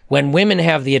unfair. When women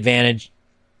have the advantage,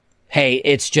 hey,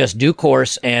 it's just due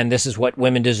course, and this is what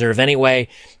women deserve anyway,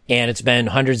 and it's been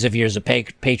hundreds of years of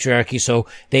patriarchy, so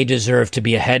they deserve to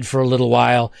be ahead for a little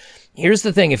while. Here's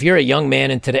the thing, if you're a young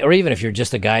man in today, or even if you're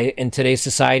just a guy in today's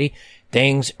society,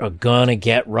 things are gonna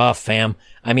get rough, fam.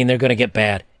 I mean, they're gonna get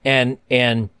bad. And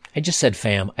I just said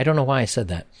fam. I don't know why I said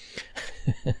that.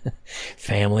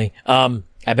 Family.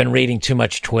 I've been reading too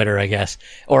much Twitter, I guess.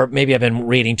 Or maybe I've been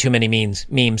reading too many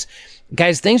memes.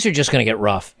 Guys, things are just going to get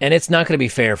rough, and it's not going to be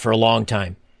fair for a long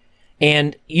time.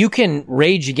 And you can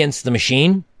rage against the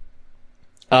machine,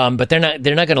 but they're not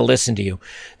going to listen to you.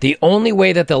 The only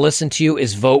way that they'll listen to you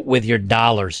is vote with your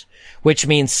dollars, which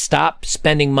means stop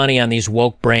spending money on these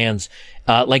woke brands.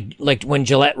 Like when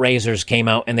Gillette razors came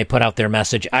out and they put out their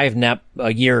message. I've napped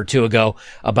a year or two ago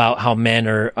about how men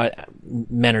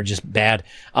are just bad.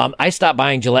 I stopped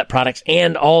buying Gillette products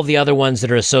and all the other ones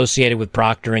that are associated with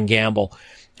Procter and Gamble.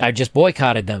 I just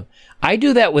boycotted them. I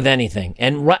do that with anything.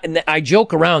 And I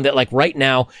joke around that, like, right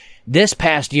now, this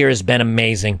past year has been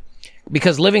amazing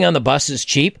because living on the bus is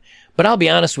cheap. But I'll be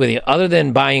honest with you, other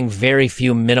than buying very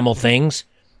few minimal things,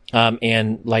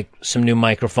 and like some new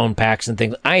microphone packs and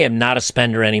things, I am not a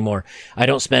spender anymore. I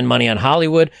don't spend money on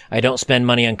Hollywood. I don't spend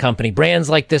money on company brands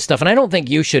like this stuff. And I don't think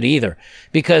you should either,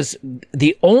 because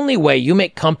the only way you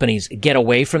make companies get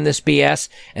away from this BS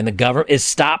and the government is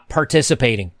stop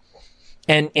participating.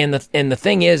 And the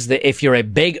thing is that if you're a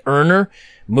big earner,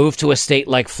 move to a state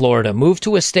like Florida, move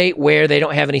to a state where they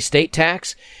don't have any state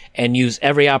tax, and use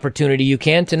every opportunity you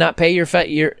can to not pay you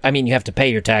have to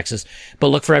pay your taxes, but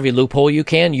look for every loophole you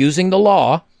can using the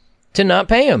law to not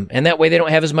pay them. And that way they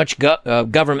don't have as much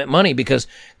government money, because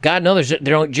God knows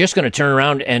they're just going to turn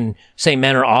around and say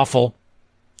men are awful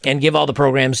and give all the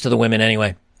programs to the women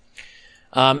anyway.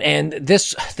 And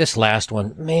this last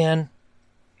one, man,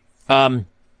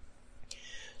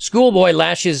 schoolboy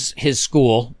lashes his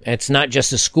school. It's not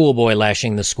just a schoolboy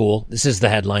lashing the school. This is the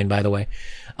headline, by the way.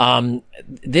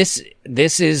 This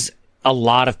is a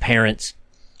lot of parents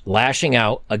lashing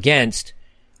out against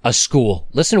a school.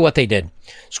 Listen to what they did.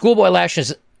 Schoolboy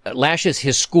lashes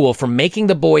his school for making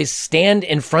the boys stand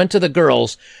in front of the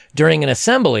girls during an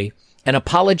assembly and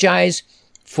apologize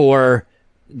for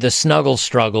the snuggle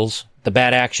struggles, the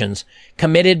bad actions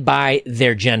committed by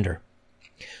their gender.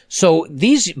 So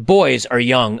these boys are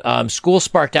young. School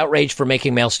sparked outrage for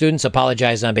making male students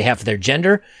apologize on behalf of their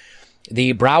gender.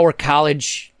 The Broward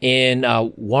College in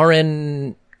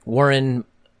Warrnambool.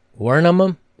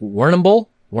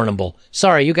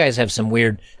 Sorry, you guys have some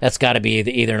weird. That's got to be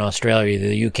either in Australia or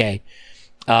the UK.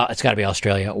 It's got to be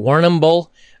Australia. Warrnambool,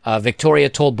 Victoria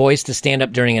told boys to stand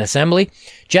up during an assembly.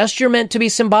 Gesture meant to be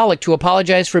symbolic to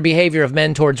apologize for behavior of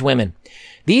men towards women.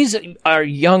 These are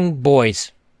young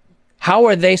boys. How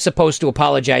are they supposed to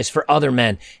apologize for other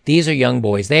men? These are young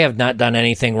boys. They have not done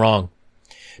anything wrong.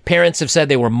 Parents have said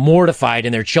they were mortified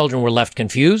and their children were left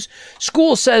confused.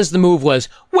 School says the move was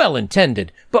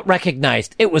well-intended, but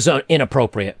recognized it was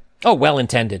inappropriate. Oh,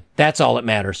 well-intended. That's all that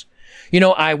matters.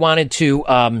 I wanted to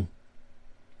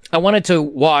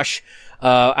wash,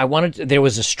 there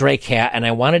was a stray cat, and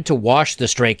I wanted to wash the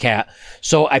stray cat.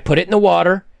 So I put it in the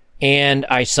water, and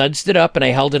I sudsed it up, and I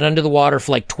held it under the water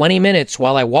for like 20 minutes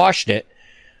while I washed it,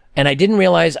 and I didn't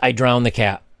realize I drowned the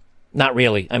cat. Not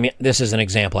really. I mean, this is an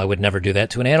example. I would never do that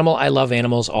to an animal. I love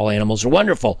animals. All animals are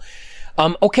wonderful.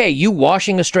 Okay, you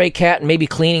washing a stray cat and maybe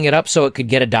cleaning it up so it could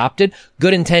get adopted,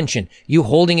 good intention. You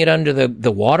holding it under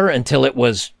the water until it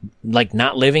was like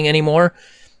not living anymore,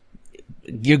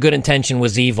 your good intention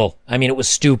was evil. I mean, it was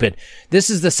stupid. This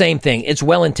is the same thing. It's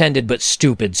well intended, but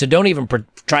stupid. So don't even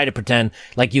try to pretend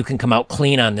like you can come out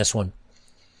clean on this one.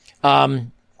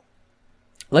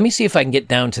 Let me see if I can get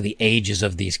down to the ages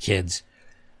of these kids.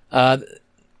 The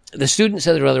student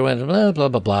said, blah, blah, blah,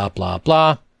 blah, blah,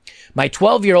 blah. My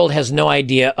 12-year-old has no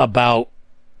idea about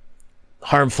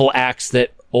harmful acts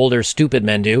that older, stupid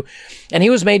men do, and he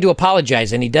was made to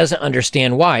apologize, and he doesn't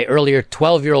understand why. Earlier,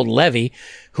 12-year-old Levy,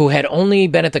 who had only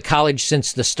been at the college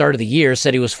since the start of the year,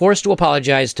 said he was forced to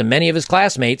apologize to many of his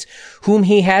classmates, whom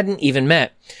he hadn't even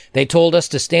met. They told us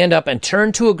to stand up and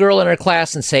turn to a girl in our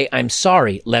class and say, "I'm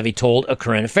sorry," Levy told A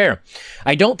Current Affair.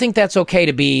 "I don't think that's okay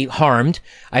to be harmed.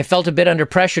 I felt a bit under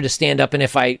pressure to stand up, and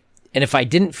if I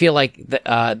didn't feel like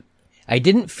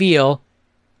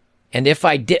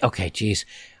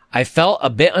I felt a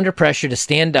bit under pressure to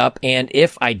stand up, and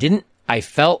if I didn't, I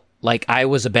felt like I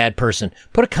was a bad person."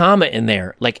 Put a comma in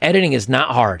there. Like, editing is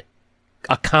not hard.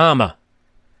 A comma.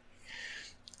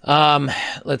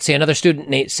 Let's see. Another student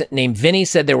named Vinny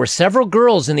said there were several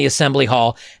girls in the assembly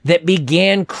hall that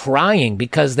began crying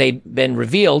because they'd been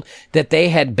revealed that they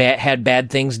had bad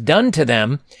things done to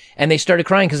them, and they started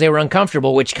crying because they were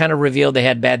uncomfortable, which kind of revealed they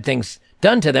had bad things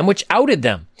done to them, which outed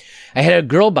them. I had a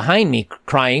girl behind me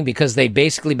crying because they'd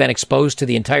basically been exposed to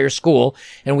the entire school,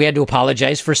 and we had to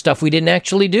apologize for stuff we didn't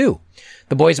actually do.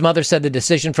 The boy's mother said the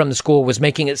decision from the school was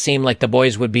making it seem like the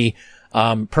boys would be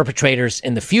perpetrators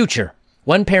in the future.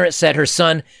 One parent said her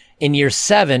son in year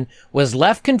 7 was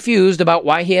left confused about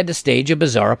why he had to stage a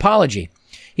bizarre apology.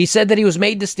 He said that he was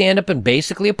made to stand up and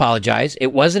basically apologize.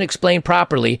 It wasn't explained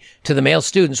properly to the male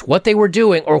students what they were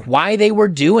doing or why they were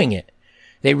doing it.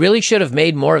 They really should have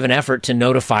made more of an effort to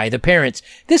notify the parents.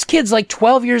 This kid's like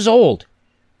 12 years old.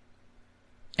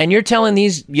 And you're telling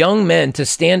these young men to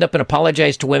stand up and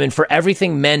apologize to women for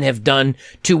everything men have done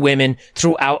to women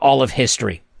throughout all of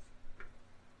history.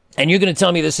 And you're going to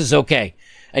tell me this is okay.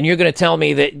 And you're going to tell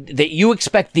me that you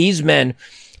expect these men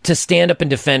to stand up and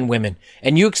defend women.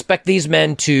 And you expect these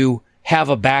men to have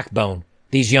a backbone,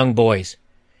 these young boys.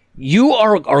 You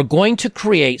are going to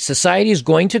create, society is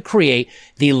going to create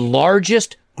the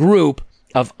largest group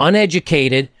of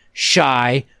uneducated,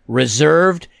 shy,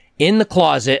 reserved, in the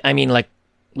closet. I mean, like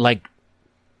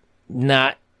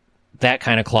not that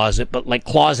kind of closet, but like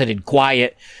closeted,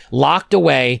 quiet, locked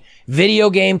away, video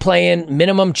game playing,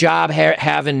 minimum job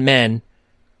having men.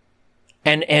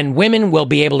 And women will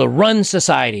be able to run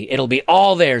society. It'll be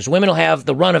all theirs. Women will have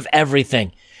the run of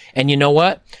everything. And you know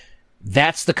what?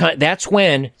 That's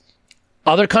when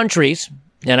other countries,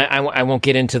 and I won't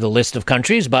get into the list of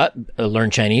countries, but learn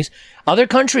Chinese. Other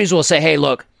countries will say, hey,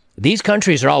 look, these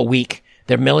countries are all weak.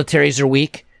 Their militaries are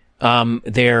weak.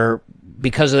 They're,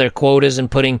 because of their quotas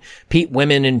and putting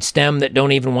women in STEM that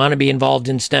don't even want to be involved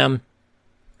in STEM.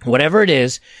 Whatever it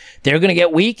is, they're going to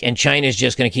get weak, and China's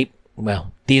just going to keep,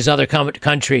 these other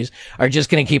countries are just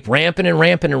going to keep ramping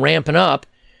up,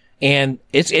 and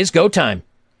it's go time.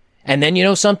 And then, you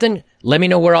know something? Let me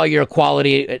know where all your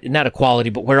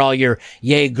where all your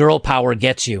yay girl power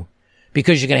gets you.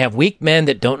 Because you're going to have weak men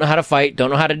that don't know how to fight, don't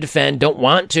know how to defend, don't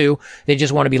want to. They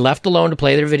just want to be left alone to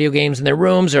play their video games in their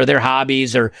rooms or their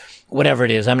hobbies or whatever it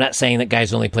is. I'm not saying that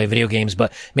guys only play video games,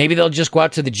 but maybe they'll just go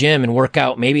out to the gym and work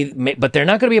out. But they're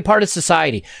not going to be a part of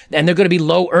society, and they're going to be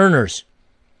low earners.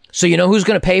 So you know who's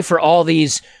going to pay for all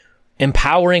these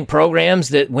empowering programs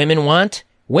that women want?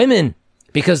 Women.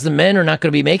 Because the men are not going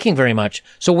to be making very much.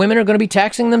 So women are going to be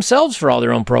taxing themselves for all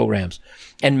their own programs.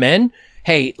 And men,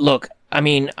 hey, look, I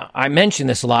mean, I mention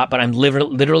this a lot, but I'm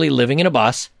literally living in a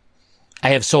bus.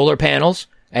 I have solar panels.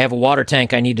 I have a water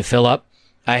tank I need to fill up.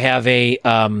 I have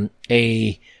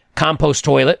a compost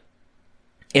toilet.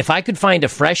 If I could find a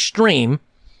fresh stream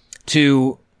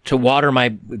to water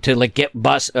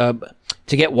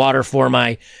to get water for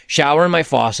my shower and my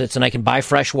faucets, and I can buy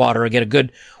fresh water or get a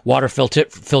good water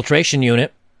filtration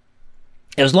unit.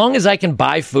 As long as I can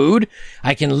buy food,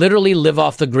 I can literally live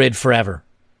off the grid forever.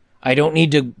 I don't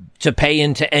need to pay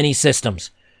into any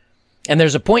systems. And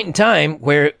there's a point in time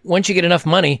where once you get enough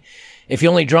money, if you're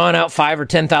only drawing out $5,000 or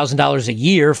 $10,000 a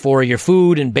year for your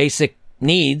food and basic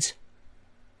needs,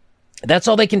 That's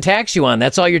all they can tax you on.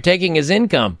 That's all you're taking is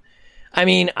income. I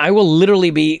mean, I will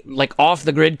literally be like off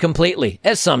the grid completely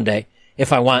as someday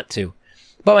if I want to.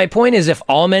 But my point is, if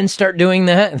all men start doing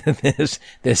that,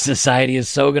 this society is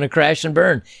so going to crash and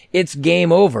burn. It's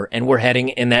game over, and we're heading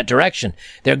in that direction.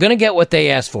 They're going to get what they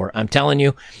asked for. I'm telling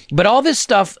you. But all this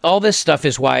stuff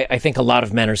is why I think a lot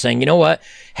of men are saying, you know what?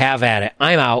 Have at it.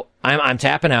 I'm out. I'm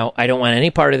tapping out. I don't want any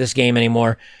part of this game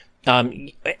anymore.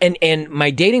 And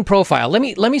my dating profile. Let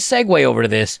me segue over to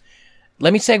this.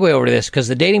 Let me segue over to this because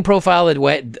the dating profile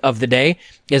of the day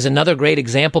is another great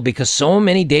example, because so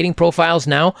many dating profiles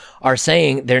now are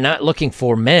saying they're not looking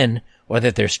for men or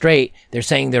that they're straight. They're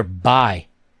saying they're bi.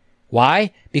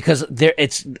 Why? Because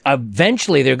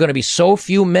eventually there are going to be so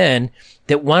few men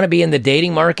that want to be in the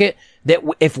dating market that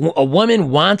if a woman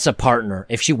wants a partner,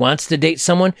 if she wants to date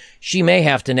someone, she may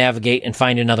have to navigate and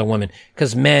find another woman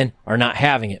because men are not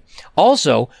having it.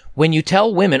 Also, when you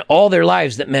tell women all their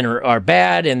lives that men are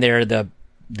bad and they're the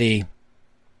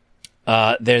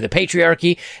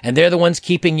patriarchy and they're the ones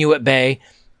keeping you at bay,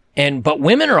 but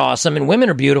women are awesome and women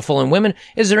are beautiful and women,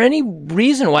 is there any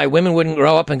reason why women wouldn't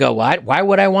grow up and go, why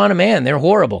would I want a man? They're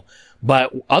horrible.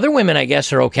 But other women, I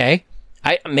guess, are okay.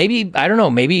 I don't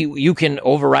know. Maybe you can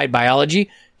override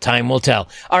biology. Time will tell.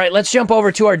 All right, let's jump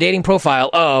over to our dating profile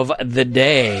of the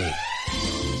day.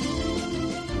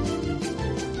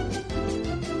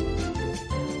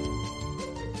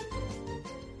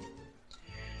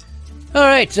 All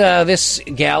right, this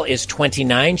gal is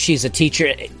 29. She's a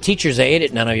teacher's aide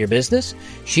at None of Your Business.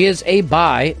 She is a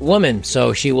bi woman,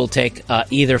 so she will take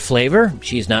either flavor.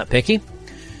 She's not picky.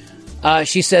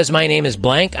 She says, my name is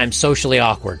blank. I'm socially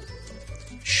awkward.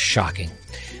 Shocking.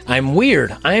 I'm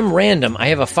weird. I'm random. I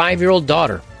have a 5-year-old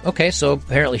daughter. Okay, so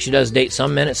apparently she does date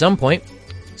some men at some point.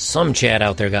 Some Chad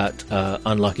out there got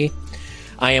unlucky.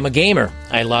 I am a gamer.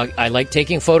 I like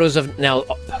taking photos of... Now,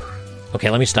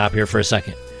 okay, let me stop here for a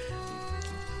second.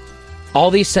 All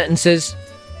these sentences,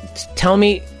 tell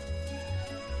me...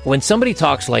 When somebody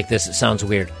talks like this, it sounds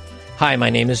weird. Hi, my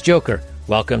name is Joker.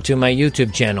 Welcome to my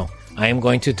YouTube channel. I am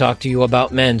going to talk to you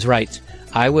about men's rights.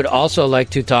 I would also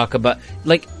like to talk about...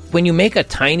 Like, when you make a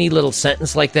tiny little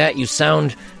sentence like that, you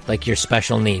sound like you're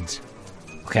special needs.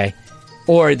 Okay?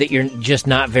 Or that you're just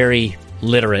not very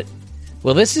literate.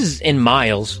 Well, this is in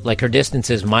miles, like her distance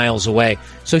is miles away.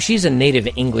 So she's a native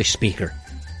English speaker.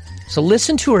 So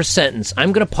listen to her sentence.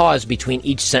 I'm going to pause between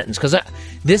each sentence because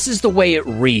this is the way it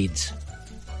reads.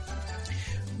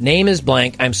 Name is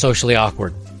blank. I'm socially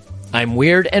awkward. I'm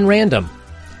weird and random.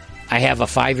 I have a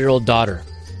 5-year-old daughter.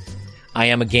 I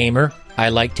am a gamer. I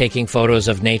like taking photos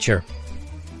of nature.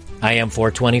 I am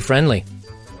 420 friendly.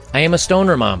 I am a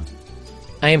stoner mom.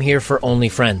 I am here for only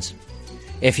friends.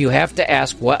 If you have to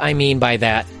ask what I mean by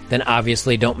that, then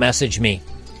obviously don't message me.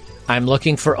 I'm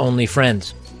looking for only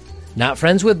friends. Not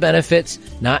friends with benefits,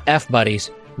 not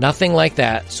F-buddies, nothing like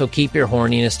that, so keep your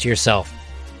horniness to yourself.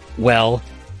 Well,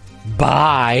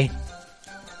 bye.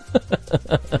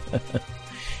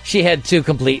 She had two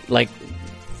complete,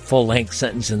 full-length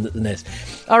sentences in this.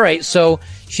 All right, so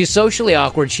she's socially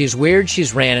awkward, she's weird,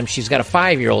 she's random, she's got a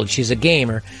 5-year-old, she's a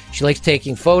gamer, she likes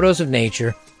taking photos of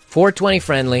nature, 420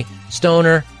 friendly,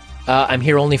 stoner, I'm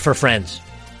here only for friends.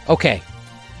 Okay,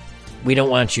 we don't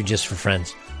want you just for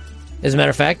friends. As a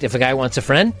matter of fact, if a guy wants a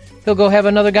friend, he'll go have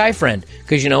another guy friend.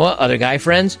 Because you know what? Other guy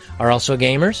friends are also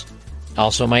gamers,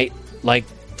 also might like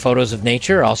photos of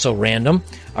nature, also random,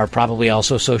 are probably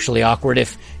also socially awkward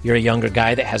if you're a younger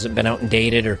guy that hasn't been out and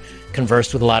dated or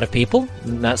conversed with a lot of people.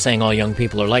 I'm not saying all young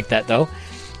people are like that, though.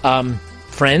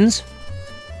 Friends.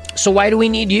 So why do we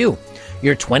need you?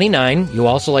 You're 29. You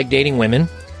also like dating women.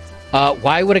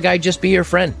 Why would a guy just be your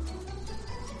friend?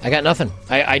 I got nothing.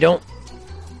 I don't.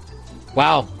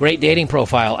 Wow, great dating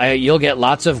profile. You'll get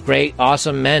lots of great,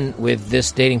 awesome men with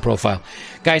this dating profile.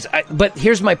 Guys, but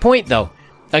here's my point, though.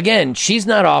 Again, she's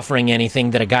not offering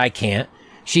anything that a guy can't.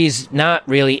 She's not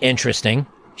really interesting.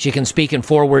 She can speak in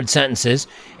 4-word sentences.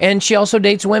 And she also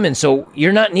dates women, so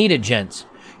you're not needed, gents.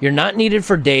 You're not needed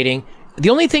for dating. The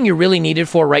only thing you're really needed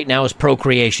for right now is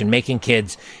procreation, making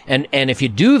kids. And if you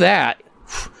do that,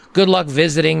 good luck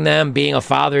visiting them, being a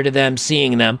father to them,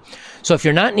 seeing them. So if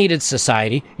you're not needed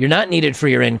society, you're not needed for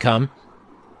your income,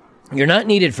 you're not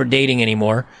needed for dating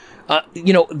anymore.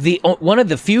 One of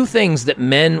the few things that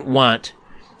men want,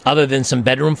 other than some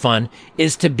bedroom fun,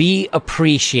 is to be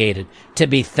appreciated, to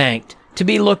be thanked, to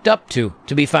be looked up to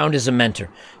be found as a mentor,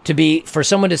 for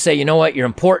someone to say, you know what, you're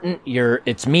important,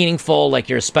 it's meaningful, like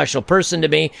you're a special person to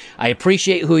me. I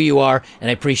appreciate who you are, and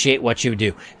I appreciate what you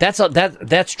do.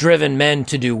 That's driven men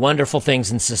to do wonderful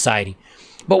things in society.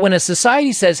 But when a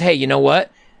society says, hey, you know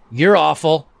what, you're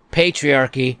awful,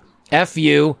 patriarchy, F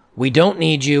you. We don't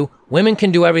need you. Women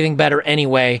can do everything better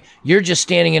anyway. You're just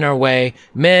standing in our way.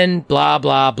 Men, blah,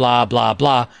 blah, blah, blah,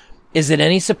 blah. Is it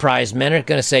any surprise men are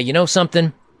going to say, you know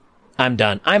something? I'm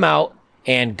done. I'm out,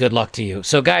 and good luck to you.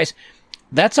 So, guys,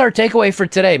 that's our takeaway for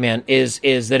today, man, is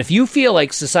that if you feel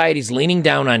like society's leaning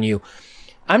down on you,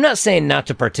 I'm not saying not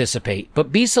to participate,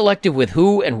 but be selective with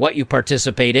who and what you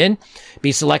participate in.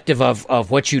 Be selective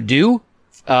of what you do.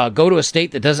 Go to a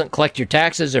state that doesn't collect your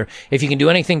taxes, or if you can do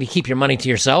anything to keep your money to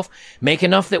yourself, make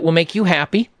enough that will make you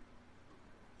happy.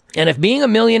 And if being a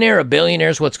millionaire or a billionaire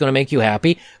is what's going to make you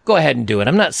happy, go ahead and do it.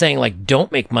 I'm not saying like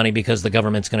don't make money because the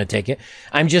government's going to take it.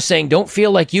 I'm just saying don't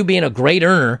feel like you being a great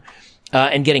earner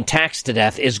and getting taxed to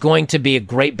death is going to be a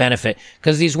great benefit,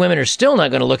 because these women are still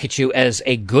not going to look at you as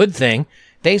a good thing.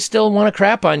 They still want to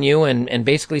crap on you and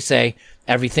basically say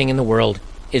everything in the world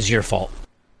is your fault.